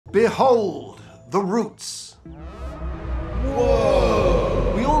Behold the roots.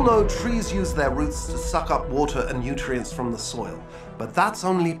 Whoa! We all know trees use their roots to suck up water and nutrients from the soil, but that's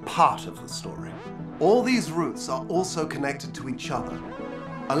only part of the story. All these roots are also connected to each other,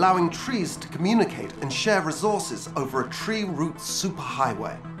 allowing trees to communicate and share resources over a tree root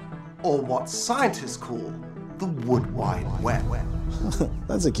superhighway, or what scientists call the Wood Wide Web.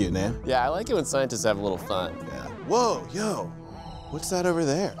 That's a cute name. Yeah, I like it when scientists have a little fun. Yeah. Whoa, yo, what's that over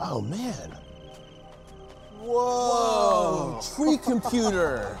there? Oh, man. Whoa! Tree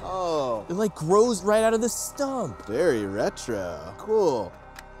computer. Oh. It like grows right out of the stump. Very retro. Cool.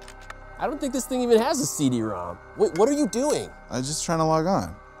 I don't think this thing even has a CD-ROM. Wait, what are you doing? I was just trying to log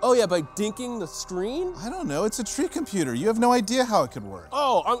on. Oh yeah, by dinking the screen? I don't know, it's a tree computer. You have no idea how it could work.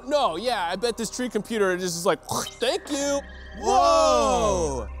 Oh, no, yeah, I bet this tree computer is just like, thank you.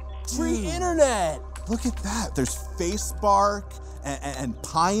 Whoa! Tree internet. Look at that. There's Facebook and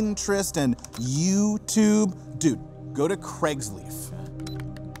Pinterest and YouTube. Dude, go to Craigslist.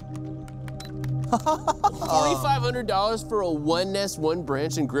 $4,500 for a one nest, one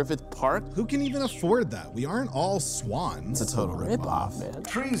branch in Griffith Park? Who can even afford that? We aren't all swans. It's a total Rip-off, man.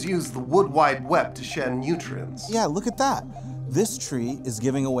 Trees use the Wood Wide Web to share nutrients. Yeah, look at that. This tree is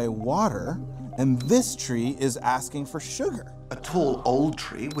giving away water, and this tree is asking for sugar. A tall old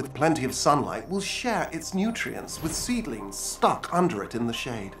tree with plenty of sunlight will share its nutrients with seedlings stuck under it in the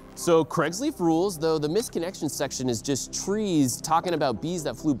shade. So Craigslist rules, though the misconnection section is just trees talking about bees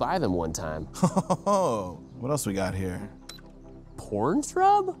that flew by them one time. Oh, what else we got here? Porn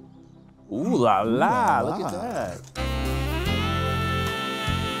shrub? Ooh la la, look at that.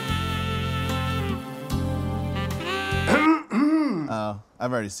 Oh,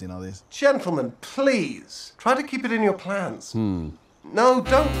 I've already seen all these. Gentlemen, please, try to keep it in your plans. No,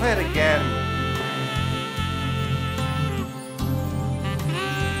 don't play it again.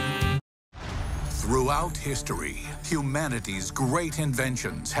 Throughout history, humanity's great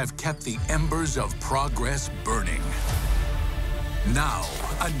inventions have kept the embers of progress burning. Now,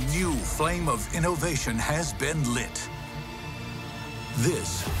 a new flame of innovation has been lit.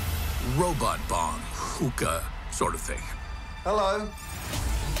 This robot bomb, hookah sort of thing. Hello.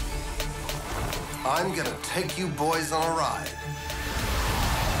 I'm gonna take you boys on a ride.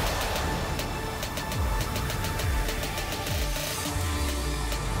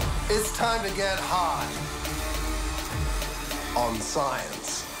 It's time to get high on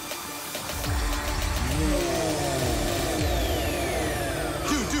science.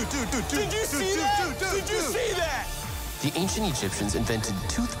 Did you see that? Did you see that? The ancient Egyptians invented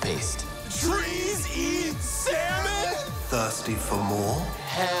toothpaste. Trees eat salmon? Thirsty for more?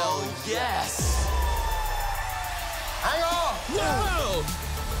 Hell yes! Hang on! No!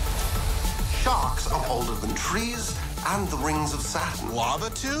 Sharks are older than trees and the rings of Saturn. Lava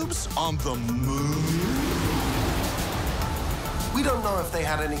tubes on the moon? We don't know if they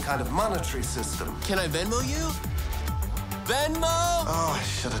had any kind of monetary system. Can I Venmo you? Venmo? Oh, I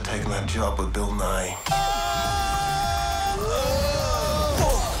should have taken that job with Bill Nye.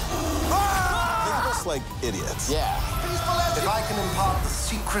 Think of us like idiots. Yeah. If I can impart the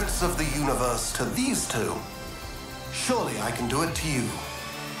secrets of the universe to these two, surely I can do it to you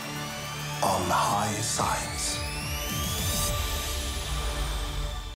on High Science.